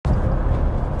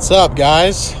What's up,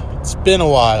 guys? It's been a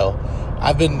while.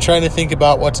 I've been trying to think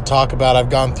about what to talk about.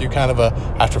 I've gone through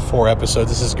after 4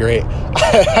 episodes, this is great.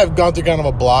 I've gone through kind of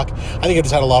a block. I think I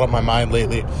just had a lot on my mind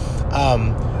lately.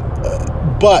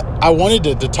 But I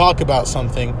wanted to talk about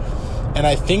something, and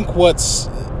I think what's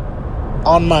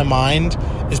on my mind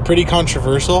is pretty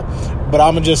controversial, but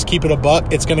I'm going to just keep it a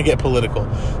buck. It's going to get political.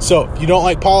 So if you don't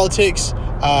like politics,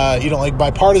 you don't like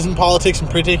bipartisan politics in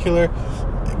particular,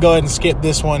 go ahead and skip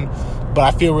this one. But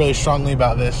I feel really strongly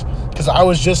about this because I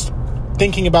was just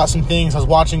thinking about some things. I was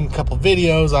watching a couple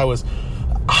videos.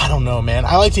 I don't know, man.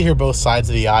 I like to hear both sides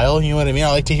of the aisle. You know what I mean? I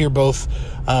like to hear both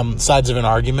sides of an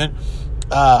argument.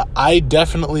 I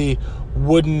definitely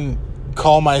wouldn't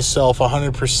call myself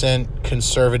 100%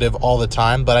 conservative all the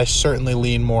time, but I certainly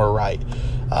lean more right.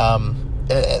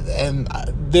 And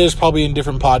there's probably in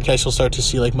different podcasts you'll start to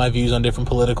see like my views on different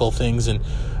political things, and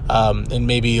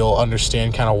maybe you'll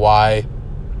understand kind of why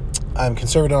I'm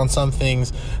conservative on some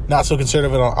things, not so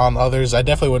conservative on others. I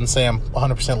definitely wouldn't say I'm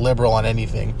 100% liberal on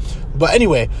anything. But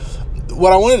anyway,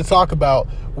 what I wanted to talk about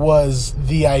was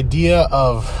the idea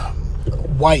of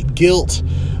white guilt,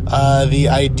 the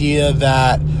idea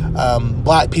that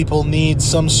black people need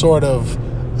some sort of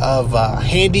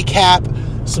handicap,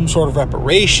 some sort of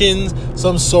reparations,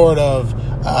 some sort of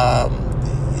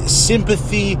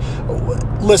sympathy.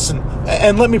 Listen,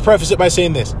 and let me preface it by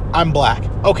saying this. I'm black.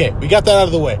 Okay, we got that out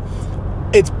of the way.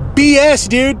 It's BS,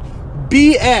 dude.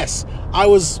 BS. I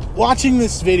was watching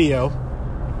this video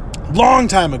long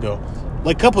time ago,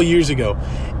 like a couple years ago,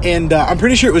 and I'm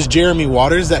pretty sure it was Jeremy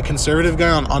Waters, that conservative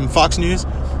guy on Fox News,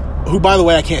 who, by the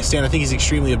way, I can't stand. I think he's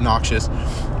extremely obnoxious.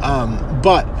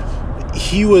 But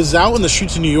he was out in the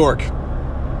streets of New York,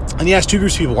 and he asked two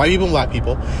groups of people, white people and black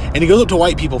people, and he goes up to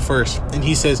white people first, and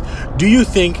he says, do you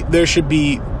think there should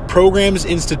be programs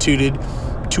instituted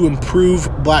to improve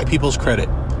black people's credit?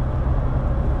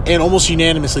 And almost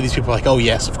unanimously, these people are like, oh,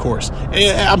 yes, of course. And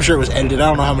I'm sure it was edited. I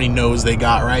don't know how many no's they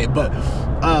got, right? But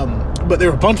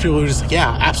there were a bunch of people who were just like,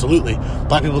 yeah, absolutely.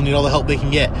 Black people need all the help they can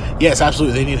get. Yes,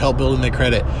 absolutely. They need help building their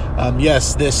credit.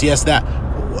 Yes, this, yes, that.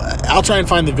 I'll try and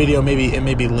find the video,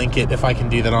 maybe link it if I can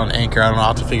do that on Anchor. I don't know. I'll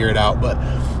have to figure it out. But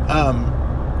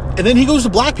and then he goes to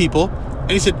black people, and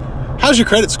he said, how's your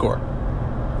credit score?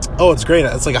 Oh, it's great.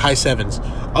 It's like a high 7s.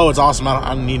 Oh, it's awesome.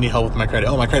 I don't need any help with my credit.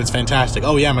 Oh, my credit's fantastic.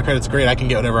 Oh, yeah, my credit's great. I can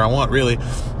get whatever I want, really.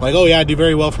 Like, oh, yeah, I do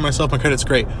very well for myself. My credit's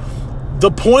great.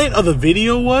 The point of the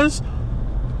video was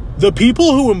the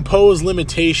people who impose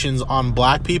limitations on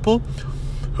black people,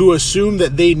 who assume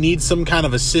that they need some kind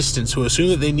of assistance, who assume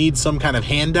that they need some kind of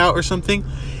handout or something,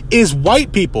 is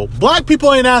white people. Black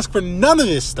people ain't asked for none of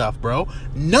this stuff, bro.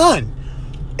 None.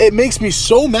 It makes me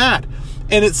so mad.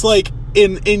 And it's like,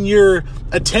 in your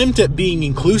attempt at being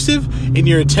inclusive, in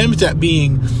your attempt at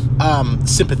being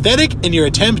sympathetic, in your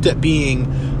attempt at being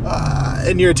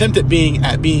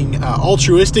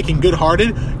altruistic and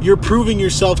good-hearted, you're proving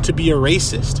yourself to be a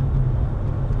racist.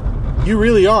 You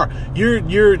really are.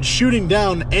 You're shooting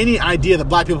down any idea that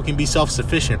black people can be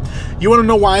self-sufficient. You want to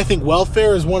know why I think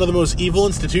welfare is one of the most evil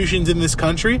institutions in this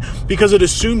country? Because it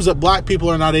assumes that black people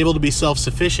are not able to be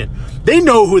self-sufficient. They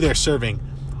know who they're serving.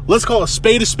 Let's call a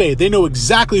spade a spade. They know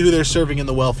exactly who they're serving in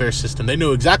the welfare system. They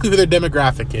know exactly who their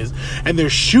demographic is, and they're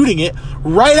shooting it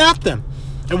right at them.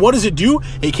 And what does it do?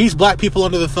 It keeps black people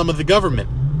under the thumb of the government.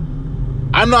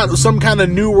 I'm not some kind of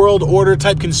new world order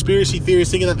type conspiracy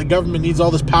theorist thinking that the government needs all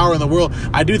this power in the world.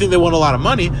 I do think they want a lot of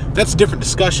money. That's a different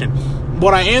discussion.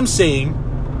 What I am saying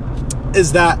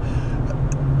is that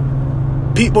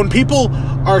when people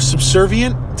are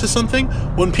subservient to something,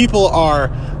 when people are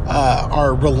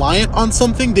reliant on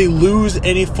something, they lose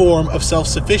any form of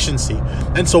self-sufficiency.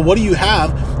 And so what you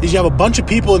have is you have a bunch of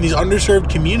people in these underserved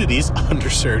communities,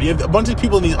 you have a bunch of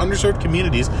people in these underserved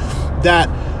communities that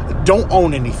don't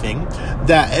own anything,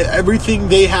 that everything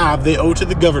they have, they owe to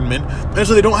the government. And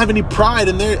so they don't have any pride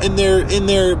in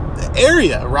their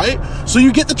area, right? So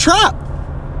you get the trap.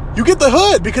 You get the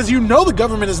hood because you know the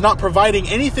government is not providing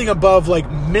anything above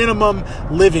like minimum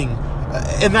living,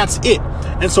 and that's it.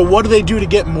 And so what do they do to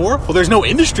get more? Well, there's no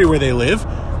industry where they live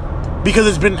because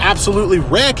it's been absolutely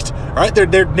wrecked, right? Their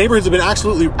neighborhoods have been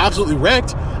absolutely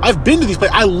wrecked. I've been to these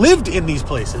places. I lived in these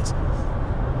places.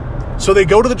 So they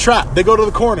go to the trap. They go to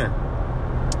the corner,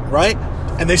 right?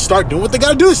 And they start doing what they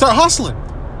got to do. They start hustling,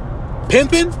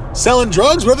 pimping, selling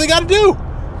drugs, whatever they got to do.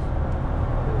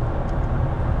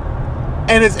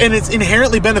 And it's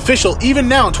inherently beneficial. Even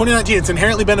now in 2019, it's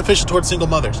inherently beneficial towards single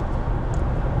mothers.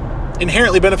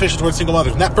 Inherently beneficial towards single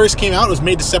mothers. When that first came out, it was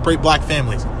made to separate black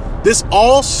families. This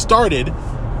all started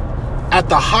at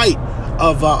the height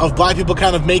of black people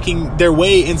kind of making their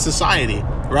way in society.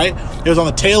 right? It was on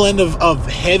the tail end of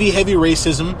heavy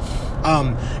racism,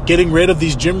 getting rid of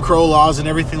these Jim Crow laws and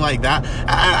everything like that.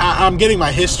 I'm getting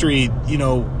my history,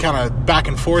 kind of back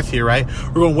and forth here, right?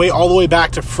 We're going all the way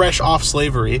back to fresh off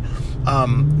slavery,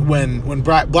 when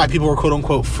black people were quote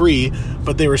unquote free,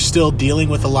 but they were still dealing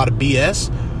with a lot of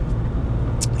BS.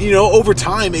 Over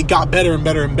time, it got better and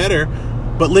better and better.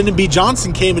 But Lyndon B.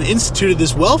 Johnson came and instituted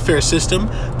this welfare system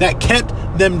that kept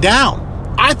them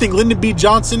down. I think Lyndon B.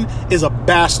 Johnson is a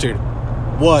bastard.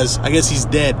 I guess he's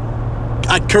dead.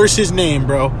 I curse his name,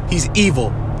 bro. He's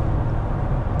evil.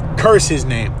 Curse his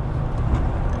name.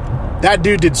 That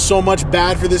dude did so much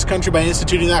bad for this country by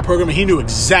instituting that program, and he knew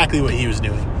exactly what he was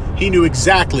doing.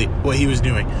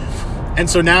 And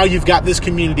so now you've got this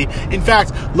community. In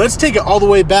fact, let's take it all the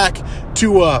way back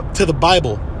to the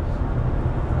Bible,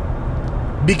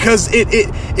 because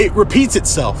it repeats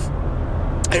itself.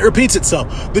 It repeats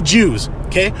itself. The Jews,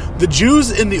 okay? The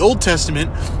Jews in the Old Testament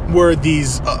were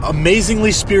these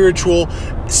amazingly spiritual,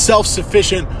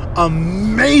 self-sufficient,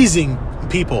 amazing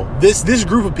people. This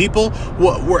group of people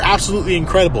were absolutely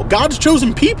incredible. God's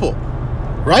chosen people,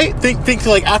 right? Think to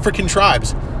like African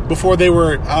tribes before they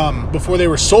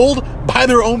were sold by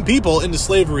their own people into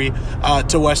slavery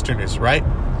to Westerners, right?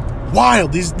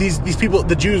 Wild. These people,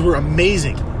 the Jews, were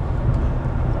amazing,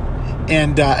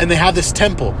 and they had this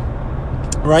temple,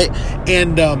 right?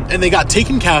 And they got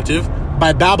taken captive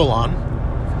by Babylon.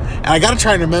 And I got to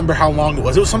try and remember how long it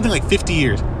was. It was something like 50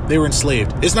 years they were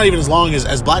enslaved. It's not even as long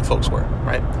as black folks were,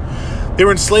 right? They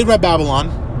were enslaved by Babylon.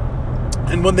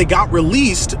 And when they got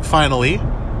released, finally,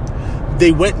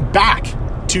 they went back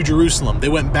to Jerusalem. They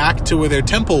went back to where their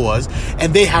temple was,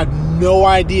 and they had no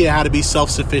idea how to be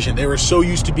self-sufficient. They were so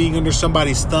used to being under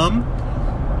somebody's thumb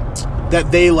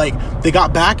that they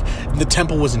got back and the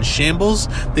temple was in shambles.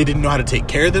 They didn't know how to take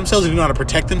care of themselves. They didn't know how to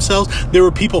protect themselves. There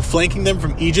were people flanking them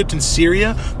from Egypt and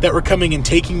Syria that were coming and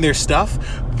taking their stuff,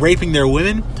 raping their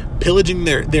women, pillaging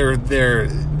their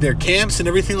camps and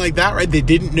everything like that, right? They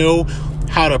didn't know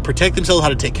how to protect themselves, how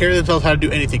to take care of themselves, how to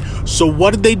do anything. So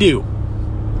what did they do?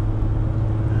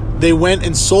 They went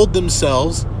and sold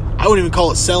themselves. I wouldn't even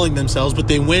call it selling themselves, but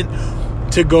they went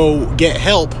to go get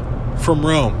help from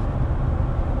Rome.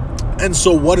 And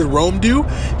so what did Rome do?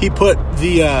 He put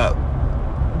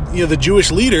the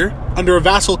Jewish leader under a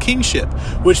vassal kingship,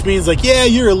 which means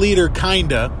you're a leader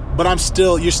kinda, but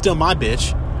you're still my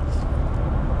bitch.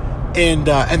 And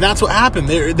that's what happened.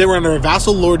 They were under a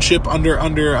vassal lordship under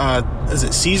is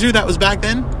it Caesar that was back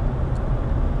then?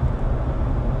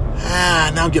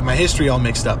 Now I'm getting my history all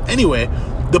mixed up. Anyway,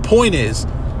 the point is,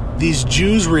 these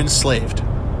Jews were enslaved.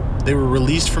 They were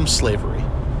released from slavery.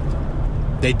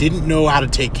 They didn't know how to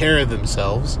take care of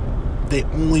themselves. They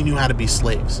only knew how to be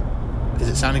slaves. Is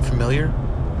it sounding familiar?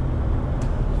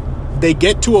 They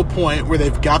get to a point where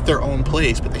they've got their own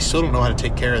place, but they still don't know how to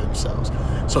take care of themselves.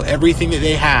 So everything that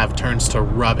they have turns to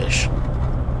rubbish.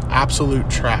 Absolute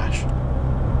trash.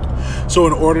 So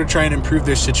in order to try and improve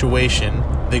their situation,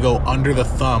 they go under the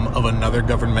thumb of another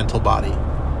governmental body.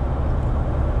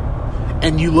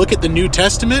 And you look at the New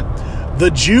Testament, the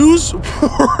Jews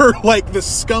were like the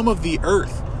scum of the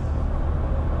earth.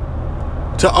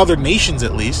 To other nations,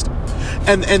 at least.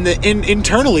 And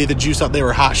internally, the Jews thought they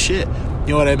were hot shit.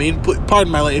 You know what I mean? Pardon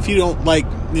my language. If you don't like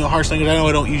harsh language, I know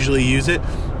I don't usually use it,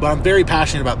 but I'm very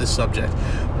passionate about this subject.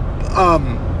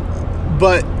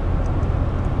 But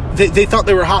they thought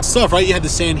they were hot stuff, right? You had the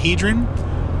Sanhedrin,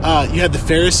 you had the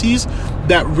Pharisees,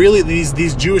 that really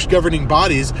these Jewish governing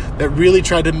bodies that really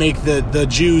tried to make the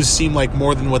Jews seem like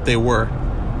more than what they were,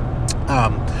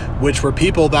 which were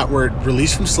people that were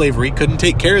released from slavery, couldn't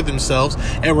take care of themselves,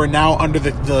 and were now under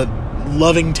the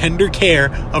loving, tender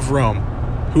care of Rome,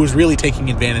 who was really taking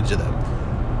advantage of them.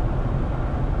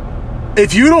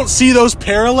 If you don't see those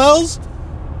parallels,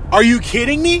 are you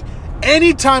kidding me?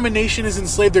 Anytime a nation is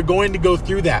enslaved, they're going to go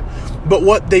through that. But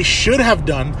what they should have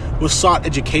done was sought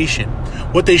education.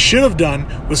 What they should have done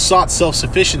was sought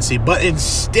self-sufficiency. But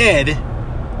instead,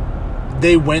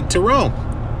 they went to Rome.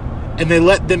 And they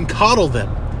let them coddle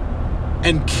them.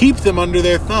 And keep them under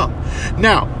their thumb.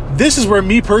 Now, this is where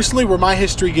me personally, where my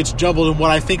history gets jumbled, and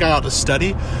what I think I ought to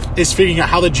study is figuring out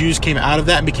how the Jews came out of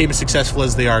that and became as successful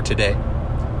as they are today.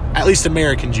 At least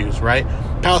American Jews, right?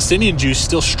 Palestinian Jews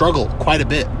still struggle quite a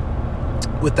bit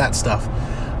with that stuff,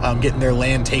 getting their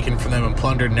land taken from them and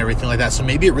plundered and everything like that. So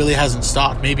maybe it really hasn't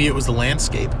stopped. Maybe it was the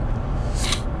landscape.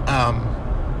 But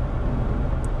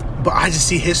I just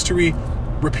see history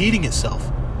repeating itself.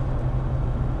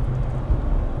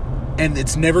 And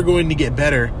it's never going to get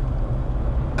better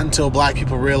until black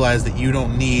people realize that you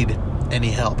don't need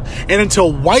any help. And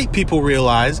until white people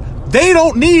realize they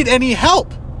don't need any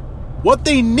help. What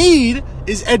they need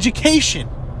is education.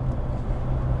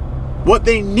 What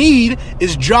they need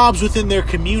is jobs within their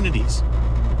communities.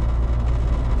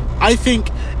 I think,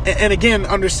 and again,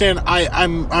 understand,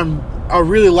 I'm a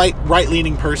really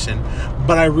right-leaning person,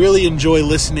 but I really enjoy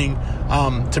listening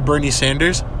to Bernie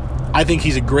Sanders. I think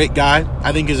he's a great guy.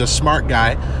 I think he's a smart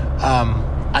guy.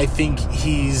 I think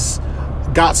he's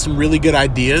got some really good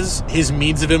ideas. His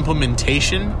means of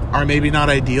implementation are maybe not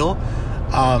ideal,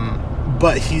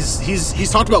 but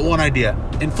he's talked about one idea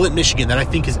in Flint, Michigan that I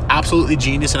think is absolutely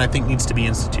genius and I think needs to be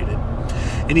instituted.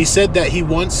 And he said that he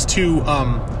wants to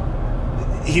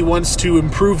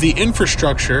improve the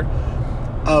infrastructure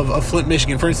of Flint,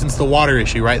 Michigan. For instance, the water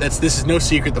issue, right? This is no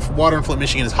secret. The water in Flint,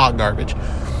 Michigan is hot garbage.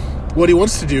 What he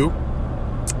wants to do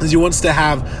is he wants to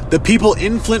have the people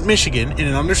in Flint, Michigan, in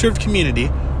an underserved community,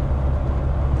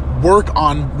 work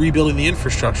on rebuilding the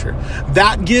infrastructure.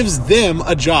 That gives them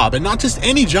a job, and not just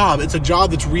any job. It's a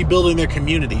job that's rebuilding their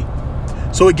community.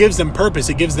 So it gives them purpose.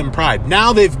 It gives them pride.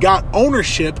 Now they've got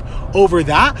ownership over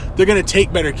that. They're going to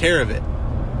take better care of it.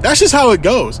 That's just how it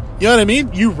goes. You know what I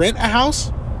mean? You rent a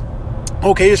house.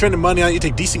 Okay, you're spending money on it. You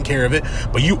take decent care of it.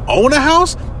 But you own a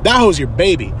house? That house is your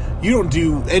baby. You don't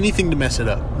do anything to mess it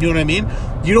up. You know what I mean?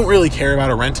 You don't really care about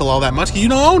a rental all that much because you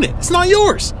don't own it. It's not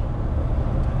yours.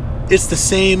 It's the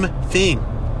same thing.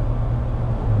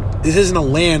 This isn't a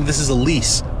land. This is a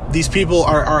lease. These people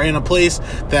are in a place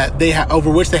that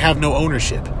over which they have no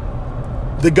ownership.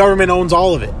 The government owns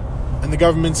all of it. And the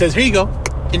government says, here you go.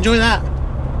 Enjoy that.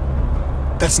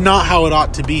 That's not how it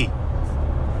ought to be.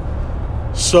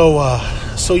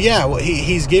 So yeah,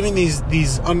 he's giving these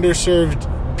underserved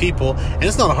people, and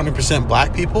it's not 100%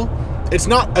 black people. It's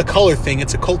not a color thing.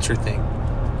 It's a culture thing.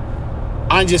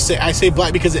 I say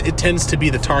black because it tends to be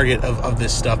the target of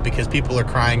this stuff, because people are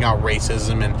crying out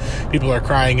racism and people are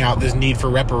crying out this need for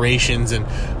reparations, and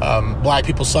black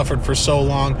people suffered for so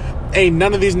long. Ain't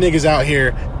none of these niggas out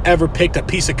here ever picked a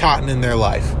piece of cotton in their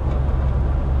life.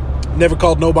 Never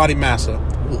called nobody massa.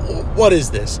 What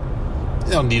is this?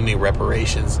 They don't need any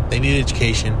reparations. They need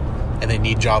education, and they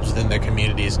need jobs within their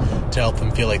communities to help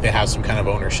them feel like they have some kind of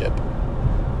ownership.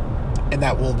 And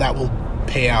that will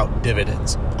pay out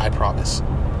dividends, I promise.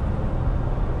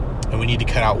 And we need to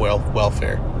cut out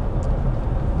welfare.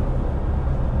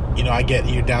 You know, I get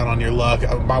you're down on your luck.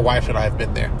 My wife and I have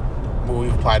been there, where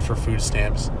we've applied for food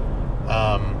stamps.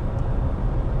 But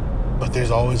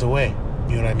there's always a way.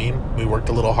 You know what I mean? We worked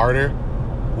a little harder.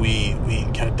 We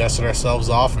kind of dusted ourselves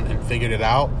off and figured it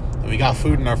out. And we got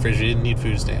food in our fridge. We didn't need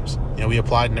food stamps. You know, we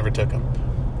applied and never took them.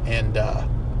 And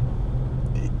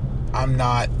I'm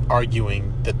not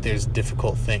arguing that there's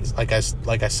difficult things. Like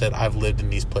I said, I've lived in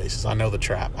these places. I know the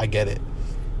trap. I get it.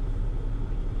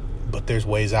 But there's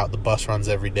ways out. The bus runs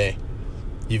every day.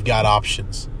 You've got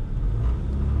options.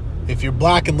 If you're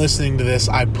black and listening to this,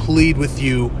 I plead with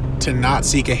you to not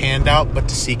seek a handout, but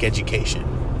to seek education.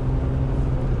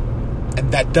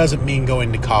 And that doesn't mean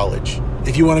going to college.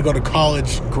 If you want to go to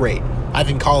college, great. I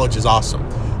think college is awesome.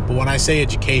 But when I say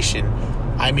education,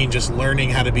 I mean just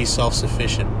learning how to be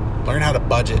self-sufficient. Learn how to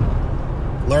budget.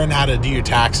 Learn how to do your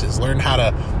taxes. Learn how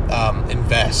to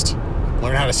invest.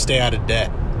 Learn how to stay out of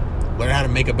debt. Learn how to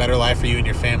make a better life for you and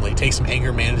your family. Take some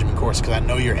anger management course, because I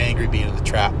know you're angry being in the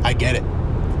trap. I get it.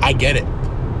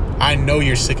 I know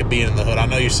you're sick of being in the hood. I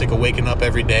know you're sick of waking up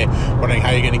every day wondering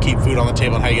how you're going to keep food on the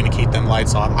table and how you're going to keep them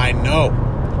lights on. I know.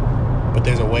 But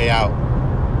there's a way out.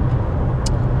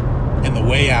 And the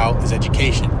way out is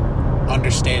education.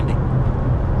 Understanding.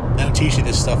 They don't teach you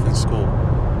this stuff in school.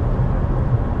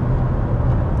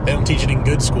 They don't teach it in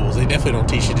good schools. They definitely don't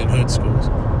teach it in hood schools.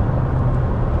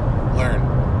 Learn.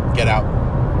 Get out.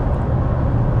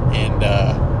 And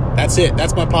that's it.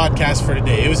 That's my podcast for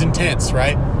today. It was intense,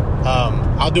 right?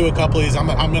 I'll do a couple of these. I'm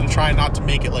going to try not to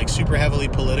make it like super heavily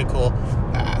political.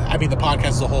 I mean, the podcast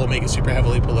as a whole, make it super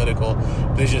heavily political.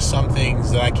 There's just some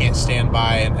things that I can't stand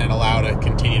by and allow to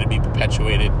continue to be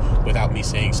perpetuated without me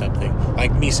saying something.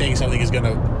 Like, me saying something is going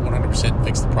to 100%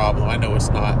 fix the problem. I know it's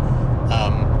not.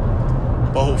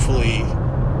 But hopefully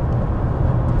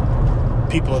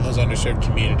people in those underserved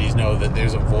communities know that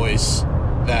there's a voice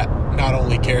that not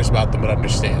only cares about them but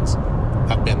understands.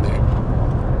 I've been there.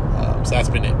 So that's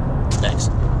been it. Thanks.